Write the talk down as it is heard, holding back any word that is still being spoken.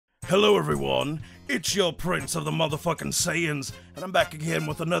Hello everyone, it's your Prince of the motherfucking Saiyans, and I'm back again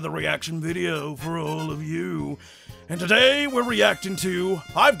with another reaction video for all of you. And today we're reacting to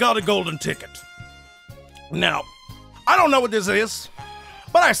I've Got a Golden Ticket. Now, I don't know what this is,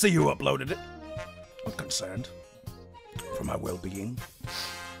 but I see you uploaded it. I'm concerned for my well-being,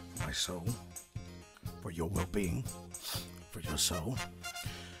 my soul, for your well-being, for your soul.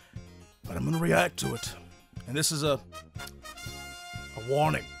 But I'm gonna react to it. And this is a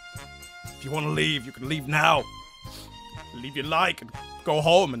warning. If you want to leave, you can leave now. Leave your like and go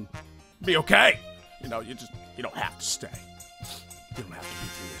home and be okay. You know, you don't have to stay. You don't have to be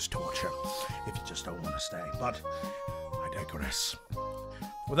through this torture if you just don't want to stay. But I digress.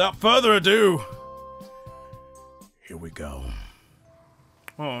 Without further ado, here we go.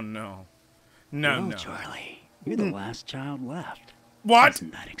 Oh no. No. Charlie, you're the last child left. What?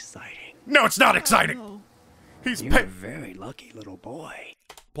 Isn't that exciting? No, it's not exciting. Oh, He's you're a very lucky little boy.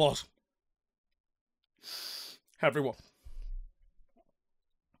 Pause. Everyone.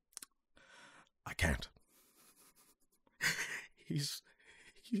 I can't. He's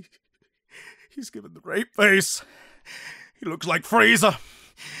giving the rape face. He looks like Frieza.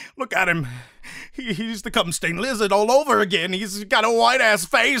 Look at him. He's the cum-stained lizard all over again. He's got a white-ass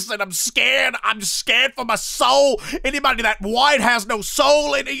face, and I'm scared. I'm scared for my soul. Anybody that white has no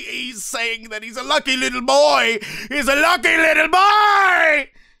soul, and he's saying that he's a lucky little boy. He's a lucky little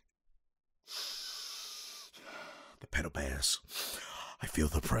boy! The pedo bears. I feel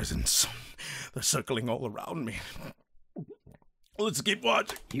the presence. They're circling all around me. Let's keep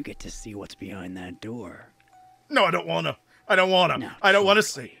watching. You get to see what's behind that door. No, I don't wanna. I don't wanna. No, I don't wanna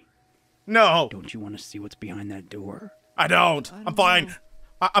see. No. Don't you want to see what's behind that door? I don't. I'm fine.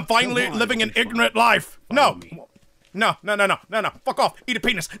 I'm finally living an ignorant life. No. No. Fuck off. Eat a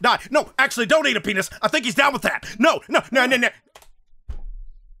penis. Die. No, actually, don't eat a penis. I think he's down with that. No.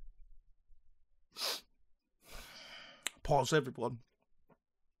 Pause, everyone,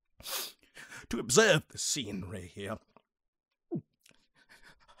 to observe the scenery here.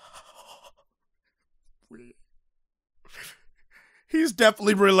 He's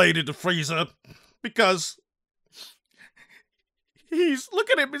definitely related to Frieza, because look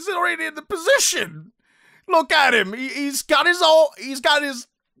at him, he's already in the position. Look at him, he's got his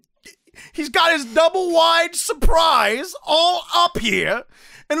double wide surprise all up here,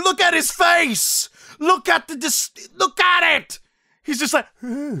 and look at his face. Look at it. He's just like,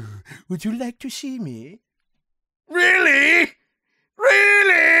 oh, would you like to see me? Really?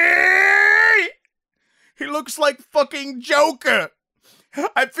 Really? He looks like fucking Joker.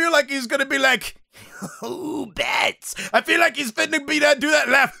 I feel like he's gonna be like, ooh, bats. I feel like he's finna be that, do that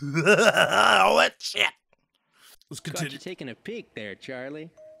laugh. Oh, that shit. Let's continue. Got you taking a peek there,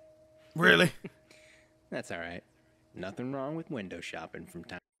 Charlie. Really? That's all right. Nothing wrong with window shopping from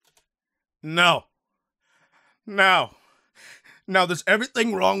time. No. Now, there's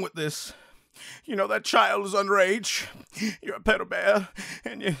everything wrong with this. You know, that child is underage. You're a pedo bear,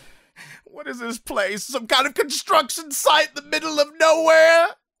 and you... What is this place? Some kind of construction site in the middle of nowhere?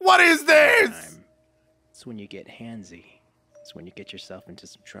 What is this? It's when you get handsy. It's when you get yourself into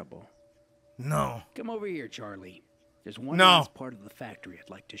some trouble. No. Come over here, Charlie. There's one No. last part of the factory I'd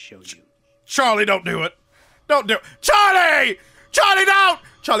like to show you. Charlie, don't do it. Don't do it. Charlie! Charlie, don't!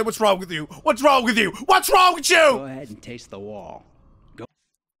 Charlie, what's wrong with you? What's wrong with you? What's wrong with you? Go ahead and taste the wall. Go.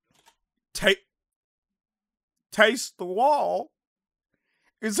 Taste the wall?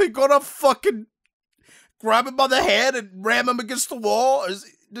 Is he gonna fucking grab him by the head and ram him against the wall?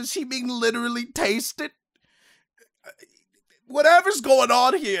 Does he mean literally taste it? Whatever's going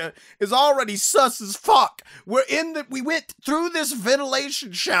on here is already sus as fuck. We went through this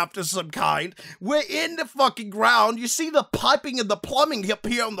ventilation shaft of some kind. We're in the fucking ground. You see the piping and the plumbing up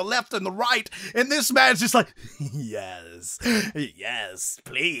here on the left and the right. And this man's just like, yes,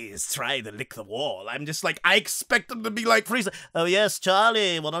 please try to lick the wall. I'm just like, I expect him to be like Frieza. Oh yes,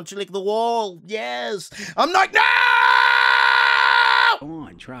 Charlie, why don't you lick the wall? Yes. I'm like, no! Go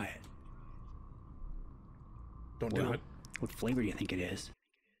on, try it. Don't do it. What flavor do you think it is?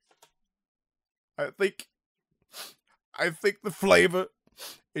 I think the flavor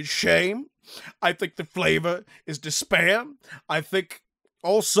is shame. I think the flavor is despair. I think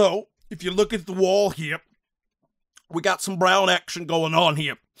also, if you look at the wall here, we got some brown action going on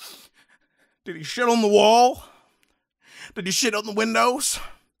here. Did he shit on the wall? Did he shit on the windows?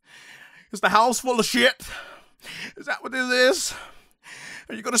 Is the house full of shit? Is that what this is?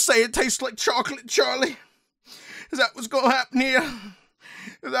 Are you gonna say it tastes like chocolate, Charlie? Is that what's gonna happen here?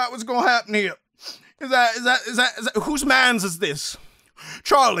 Is that what's gonna happen here? Is that whose man's is this?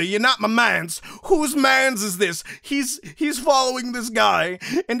 Charlie, you're not my mans. Whose mans is this? He's following this guy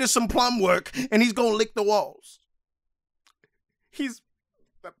into some plum work, and he's gonna lick the walls.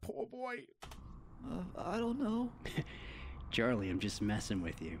 That poor boy. I don't know. Charlie, I'm just messing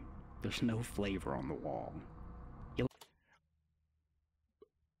with you. There's no flavor on the wall.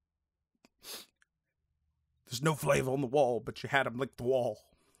 There's no flavor on the wall, but you had him lick the wall.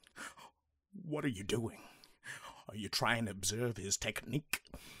 What are you doing? Are you trying to observe his technique?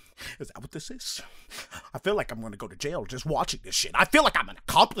 Is that what this is? I feel like I'm going to go to jail just watching this shit. I feel like I'm an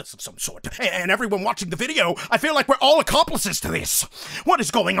accomplice of some sort. And everyone watching the video, I feel like we're all accomplices to this. What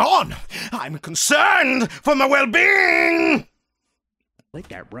is going on? I'm concerned for my well-being. Lick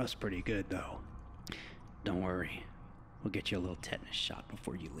that rust pretty good, though. Don't worry. We'll get you a little tetanus shot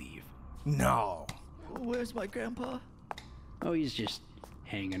before you leave. No. Where's my grandpa? Oh, he's just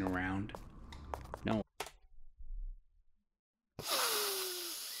hanging around. No.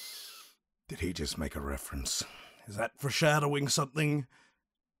 Did he just make a reference? Is that foreshadowing something?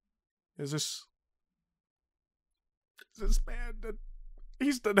 Is this man that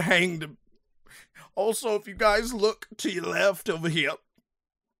he's done hanged him? Also, if you guys look to your left over here,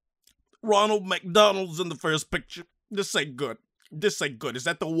 Ronald McDonald's in the first picture. This ain't good. This ain't good. Is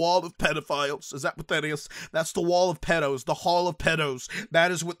that the wall of pedophiles? Is that what that is? That's the wall of pedos, the hall of pedos. That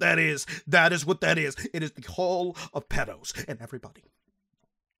is what that is. That is what that is. It is the hall of pedos. And everybody,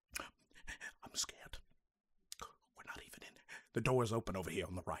 I'm scared. We're not even in. The door is open over here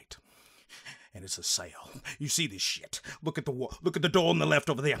on the right. And it's a sale. You see this shit. Look at the wall. Look at the door on the left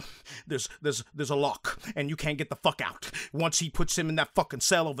over there. There's a lock, and you can't get the fuck out. Once he puts him in that fucking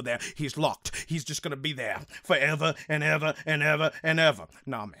cell over there, he's locked. He's just gonna be there forever and ever and ever and ever.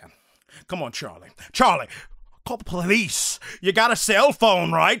 Nah, man. Come on, Charlie. Charlie, call the police. You got a cell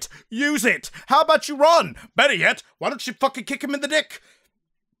phone, right? Use it. How about you run? Better yet, why don't you fucking kick him in the dick?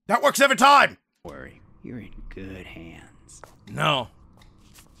 That works every time. Don't worry. You're in good hands. No.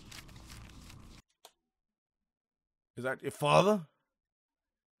 Is that your father?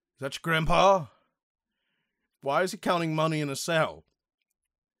 Is that your grandpa? Why is he counting money in a cell?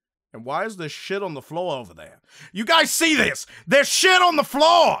 And why is there shit on the floor over there? You guys see this? There's shit on the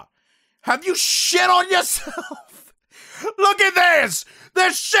floor! Have you shit on yourself? Look at this!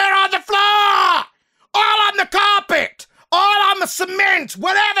 There's shit on the floor! All on the carpet! All on the cement!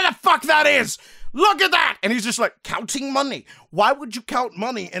 Whatever the fuck that is! Look at that! And he's just like, counting money. Why would you count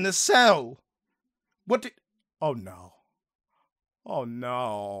money in a cell? What did... Oh no. Oh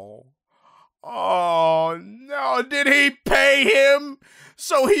no. Oh no. Did he pay him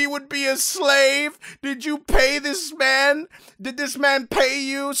so he would be a slave? Did you pay this man? Did this man pay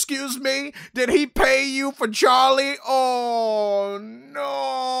you? Excuse me? Did he pay you for Charlie? Oh no.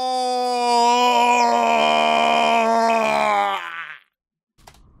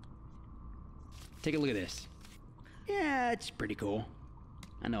 Take a look at this. Yeah, it's pretty cool.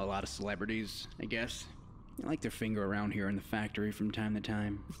 I know a lot of celebrities, I guess. They like their finger around here in the factory from time to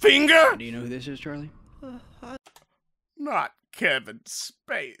time. Finger? Do you know who this is, Charlie? Not Kevin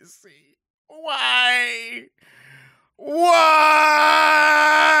Spacey. Why? Why?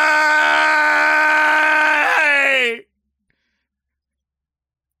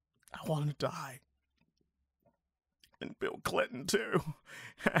 I want to die. And Bill Clinton, too.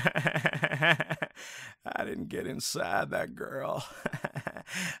 I didn't get inside that girl.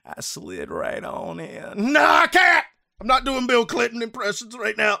 I slid right on in. No, I can't! I'm not doing Bill Clinton impressions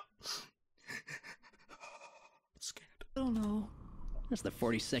right now. I'm scared. I don't know. That's the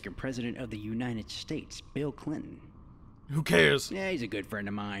 42nd President of the United States, Bill Clinton. Who cares? Yeah, he's a good friend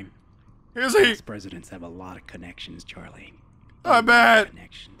of mine. Is he? Past presidents have a lot of connections, Charlie. I bet.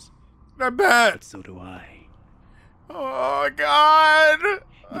 Connections. I bet. But so do I. Oh, God. You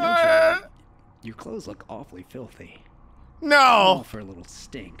know, Charlie, your clothes look awfully filthy. No. All for a little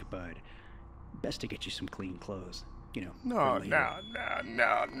stink, but best to get you some clean clothes. You know. No, for later.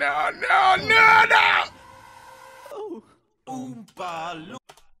 No. Oh. Oompa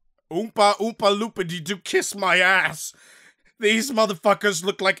Loompa, did you kiss my ass? These motherfuckers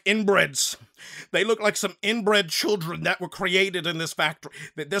look like inbreds. They look like some inbred children that were created in this factory.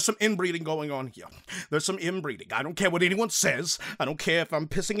 There's some inbreeding going on here. There's some inbreeding. I don't care what anyone says. I don't care if I'm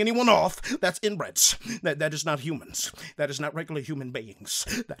pissing anyone off. That's inbreds. That is not humans. That is not regular human beings.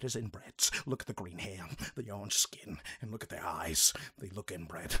 That is inbreds. Look at the green hair, the orange skin, and look at their eyes. They look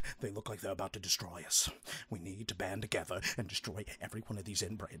inbred. They look like they're about to destroy us. We need to band together and destroy every one of these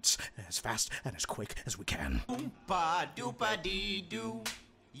inbreds as fast and as quick as we can. Oompa-doopa-dee-doo.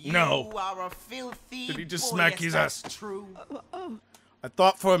 No. You are a filthy Did he just boy, smack yes, his that's ass? True. I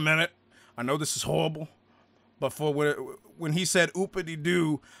thought for a minute, I know this is horrible, But for when he said oopity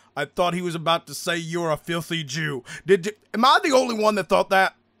doo, I thought he was about to say you're a filthy Jew. Am I the only one that thought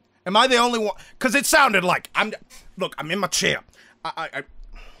that? Am I the only one? Because it sounded like look, I'm in my chair.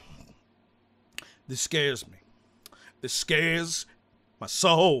 This scares me. This scares my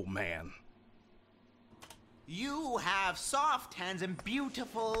soul, man. You have soft hands and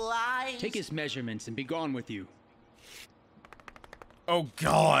beautiful eyes. Take his measurements and be gone with you. Oh,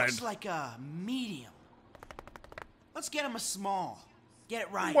 God. Looks like a medium. Let's get him a small. Get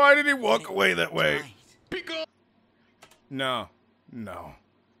it right. Why did he walk away that way? Right. Be gone! No. No.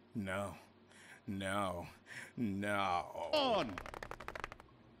 No. No. No. On!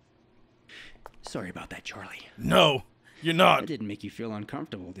 Sorry about that, Charlie. No. You're not. That didn't make you feel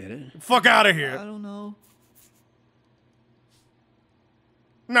uncomfortable, did it? Fuck out of I here. don't know.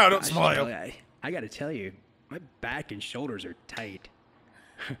 No, don't Gosh, smile. Charlie, I gotta tell you, my back and shoulders are tight.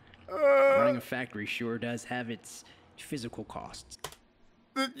 Running a factory sure does have its physical costs.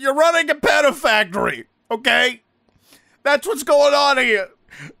 You're running a pedo factory, okay? That's what's going on here.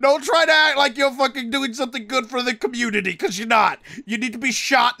 Don't try to act like you're fucking doing something good for the community, because you're not. You need to be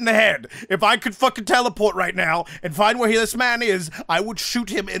shot in the head. If I could fucking teleport right now and find where this man is, I would shoot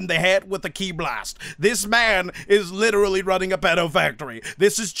him in the head with a key blast. This man is literally running a pedo factory.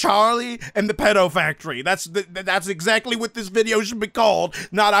 This is Charlie and the pedo factory. That's exactly what this video should be called.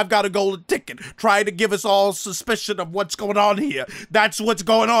 Not I've got a golden ticket. Try to give us all suspicion of what's going on here. That's what's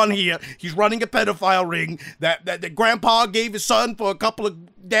going on here. He's running a pedophile ring that grandpa gave his son for a couple of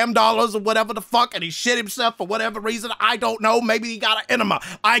damn dollars or whatever the fuck, and he shit himself for whatever reason. I don't know. Maybe he got an enema.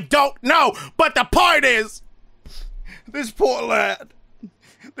 I don't know. But the point is, this poor lad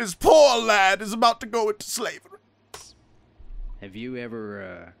is about to go into slavery. Have you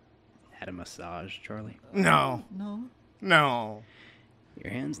ever, had a massage, Charlie? No. No. No.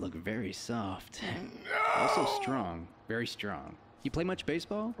 Your hands look very soft. Also strong. Very strong. You play much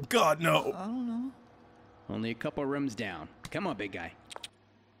baseball? God, no. I don't know. Only a couple rooms down. Come on, big guy.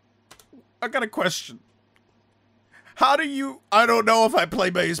 I got a question. How do you... I don't know if I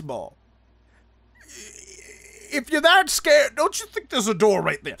play baseball. If you're that scared, don't you think there's a door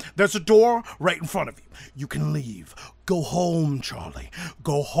right there? There's a door right in front of you. You can leave. Go home, Charlie.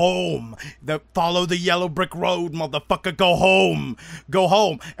 Go home. Follow the yellow brick road, motherfucker. Go home. Go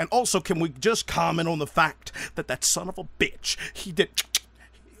home. And also, can we just comment on the fact that that son of a bitch, he did...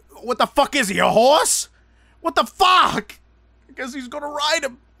 What the fuck is he, a horse? What the fuck? I guess he's gonna ride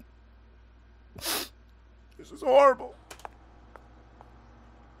him. This is horrible.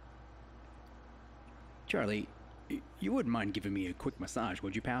 Charlie, you wouldn't mind giving me a quick massage,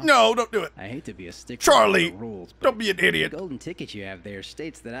 would you, pal? No, don't do it. I hate to be a stickler Charlie, for the rules, but don't be an the idiot. golden ticket you have there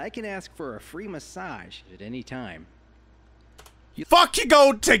states that I can ask for a free massage at any time. Fuck your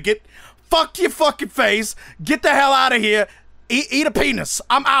gold ticket. Fuck your fucking face. Get the hell out of here. Eat a penis.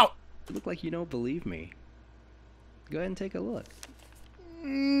 I'm out. You look like you don't believe me. Go ahead and take a look.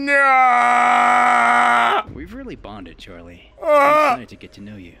 No. We've really bonded, Charlie. I'm excited to get to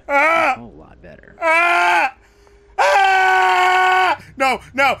know you a whole lot better. No.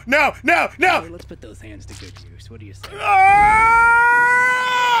 Charlie, let's put those hands to good use. What do you say?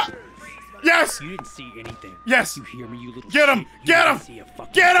 Yes. You didn't see anything. Yes. You hear me, you little Get him. shit? You Get didn't him. see a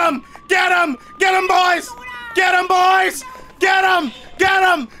fucking Get him. Get him. Get him, boys. Get him, boys. Get him. Get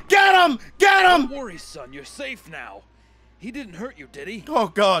him. Get him. Get him. Don't worry, son. You're safe now. He didn't hurt you, did he? Oh,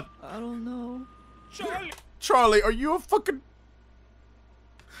 God. I don't know. Charlie, are you a fucking...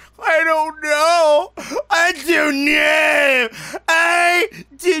 I don't know. I don't know. I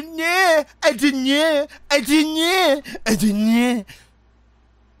don't know. I don't know. I don't know. I don't know.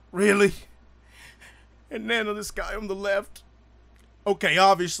 Really? And then this guy on the left. Okay,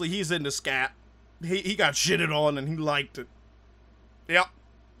 obviously he's into scat. He got shitted on and he liked it. Yep.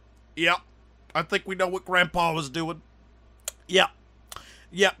 Yep. I think we know what Grandpa was doing. Yep.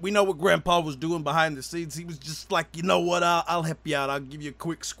 Yeah, we know what Grandpa was doing behind the scenes. He was just like, you know what, I'll help you out. I'll give you a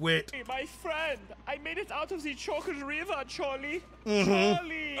quick squint. Hey, my friend, I made it out of the chocolate river, Charlie. Mm-hmm.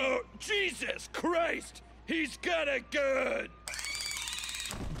 Charlie! Oh, Jesus Christ! He's kinda good!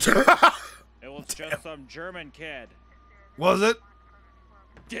 It was just some German kid. Was it?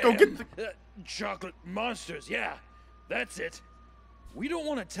 Damn. get Chocolate monsters, yeah. That's it. We don't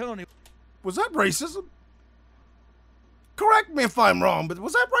want to tell anyone. Was that racism? Correct me if I'm wrong, but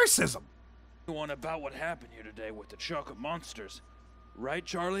was that racism? About what happened here today with the chocolate monsters. Right,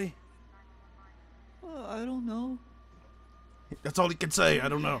 Charlie? I don't know. That's all he can say. I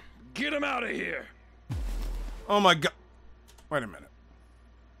don't know. Get him out of here! Oh my God. Wait a minute.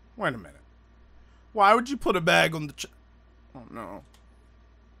 Wait a minute. Why would you put a bag on the Oh no.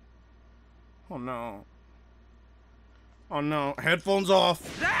 Oh no. Oh no, headphones off.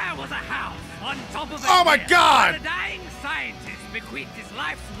 There was a house on top of a Oh my hill God! where a dying scientist bequeathed his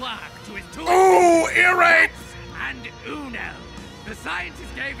life's work to his two Ooh, earache! and Uno. The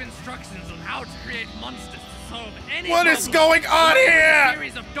scientist gave instructions on how to create monsters to solve any What is problem, going on along with here? A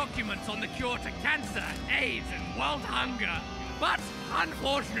series of documents on the cure to cancer, AIDS, and world hunger. But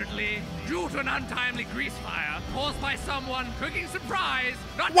unfortunately, due to an untimely grease fire caused by someone cooking some fries,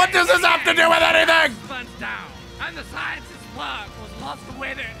 not What does this have to do with anything? burnt down, and the scientist's work was lost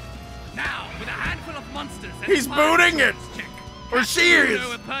with it. Now, with a handful of monsters and He's a fire booting it. insurance check, Or she is.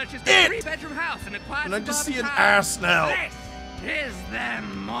 Uno had purchased It. a three-bedroom house and acquired And I some just see an suburban ass town. now. This is their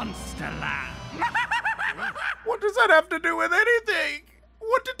monster land. What does that have to do with anything?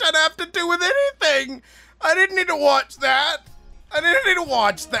 What did that have to do with anything? I didn't need to watch that. I didn't need to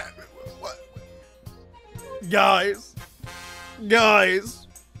watch that. What? Guys,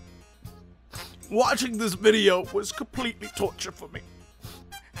 watching this video was completely torture for me.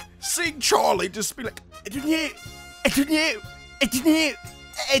 Seeing Charlie just be like, I don't know.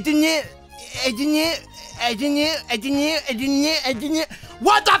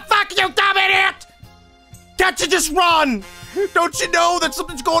 What the fuck, you dumb idiot? Can't you just run? Don't you know that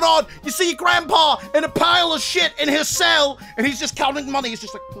something's going on? You see your grandpa in a pile of shit in his cell, and he's just counting money. He's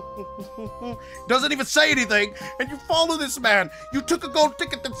just like, doesn't even say anything. And you follow this man. You took a gold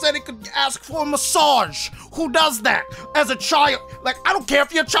ticket that said he could ask for a massage. Who does that as a child? Like, I don't care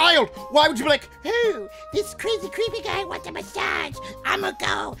if you're a child. Why would you be like, Who? This crazy, creepy guy wants a massage. I'ma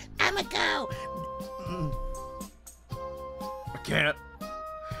go.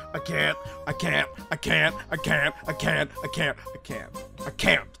 I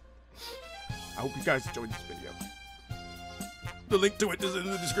can't. I hope you guys enjoyed this video. The link to it is in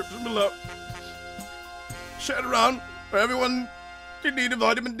the description below. Share it around for everyone in need of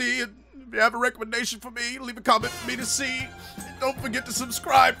vitamin D. And if you have a recommendation for me, leave a comment for me to see. And don't forget to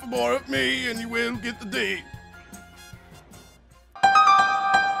subscribe for more of me, and you will get the D.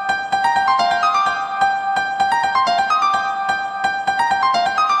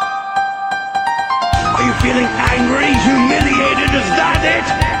 Are you feeling angry, humiliated,